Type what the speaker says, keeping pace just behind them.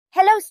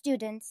Hello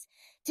students,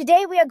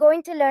 today we are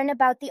going to learn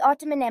about the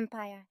Ottoman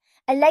Empire,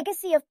 a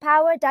legacy of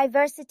power,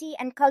 diversity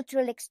and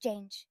cultural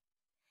exchange.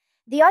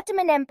 The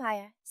Ottoman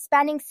Empire,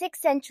 spanning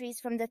 6 centuries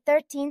from the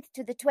 13th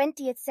to the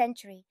 20th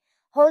century,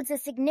 holds a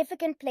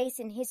significant place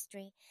in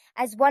history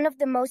as one of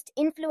the most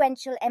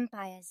influential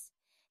empires.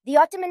 The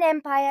Ottoman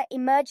Empire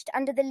emerged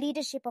under the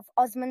leadership of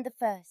Osman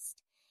I.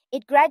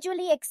 It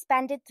gradually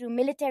expanded through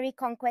military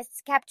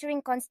conquests,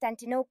 capturing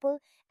Constantinople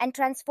and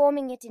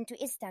transforming it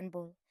into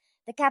Istanbul,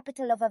 the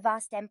capital of a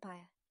vast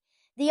empire.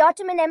 The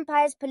Ottoman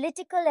Empire's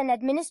political and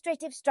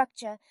administrative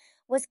structure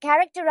was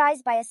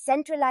characterized by a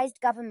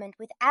centralized government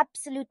with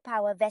absolute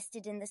power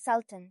vested in the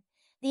Sultan.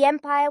 The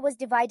empire was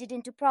divided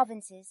into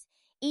provinces,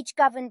 each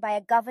governed by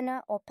a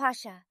governor or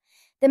pasha.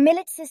 The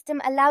millet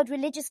system allowed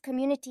religious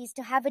communities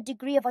to have a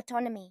degree of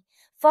autonomy,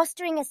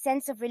 fostering a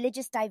sense of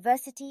religious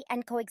diversity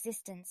and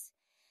coexistence.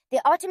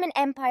 The Ottoman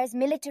Empire's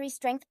military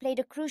strength played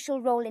a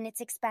crucial role in its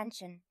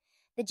expansion.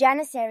 The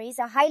Janissaries,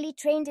 a highly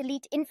trained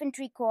elite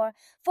infantry corps,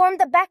 formed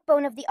the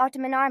backbone of the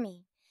Ottoman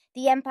army.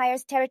 The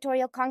empire's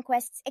territorial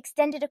conquests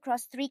extended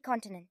across 3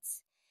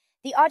 continents.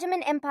 The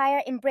Ottoman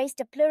Empire embraced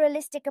a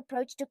pluralistic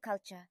approach to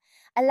culture,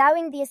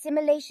 allowing the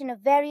assimilation of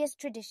various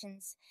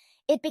traditions.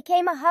 It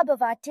became a hub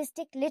of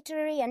artistic,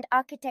 literary, and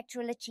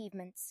architectural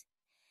achievements.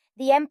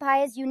 The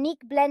empire's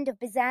unique blend of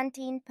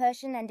Byzantine,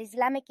 Persian, and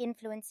Islamic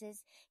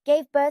influences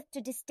gave birth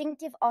to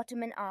distinctive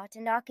Ottoman art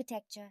and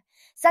architecture,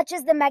 such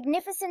as the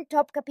magnificent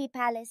Topkapi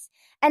Palace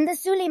and the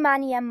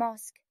Süleymaniye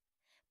Mosque.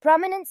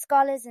 Prominent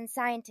scholars and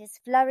scientists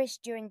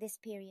flourished during this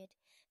period,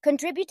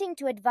 contributing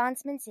to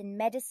advancements in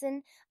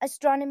medicine,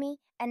 astronomy,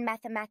 and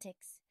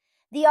mathematics.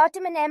 The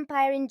Ottoman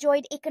Empire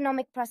enjoyed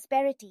economic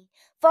prosperity,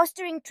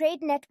 fostering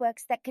trade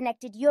networks that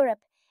connected Europe,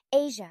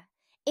 Asia.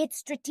 Its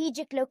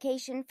strategic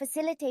location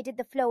facilitated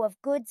the flow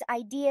of goods,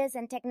 ideas,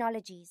 and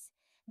technologies.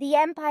 The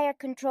empire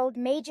controlled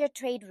major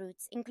trade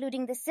routes,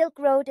 including the Silk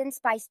Road and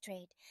spice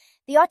trade.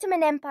 The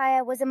Ottoman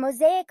Empire was a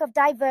mosaic of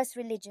diverse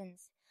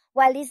religions.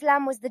 While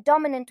Islam was the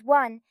dominant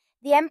one,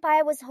 the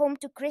empire was home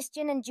to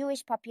Christian and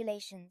Jewish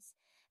populations.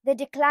 The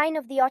decline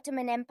of the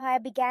Ottoman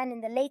Empire began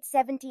in the late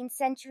 17th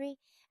century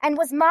and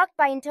was marked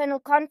by internal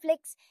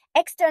conflicts,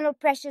 external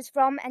pressures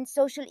from, and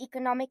social,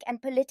 economic,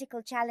 and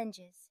political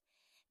challenges.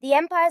 The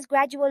empire's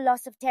gradual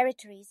loss of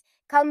territories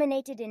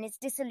culminated in its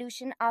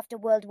dissolution after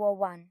World War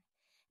I.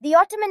 The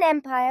Ottoman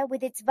Empire,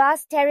 with its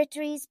vast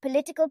territories,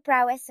 political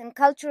prowess, and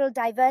cultural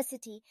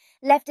diversity,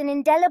 left an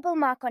indelible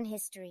mark on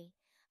history.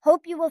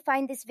 Hope you will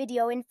find this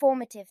video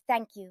informative.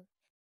 Thank you.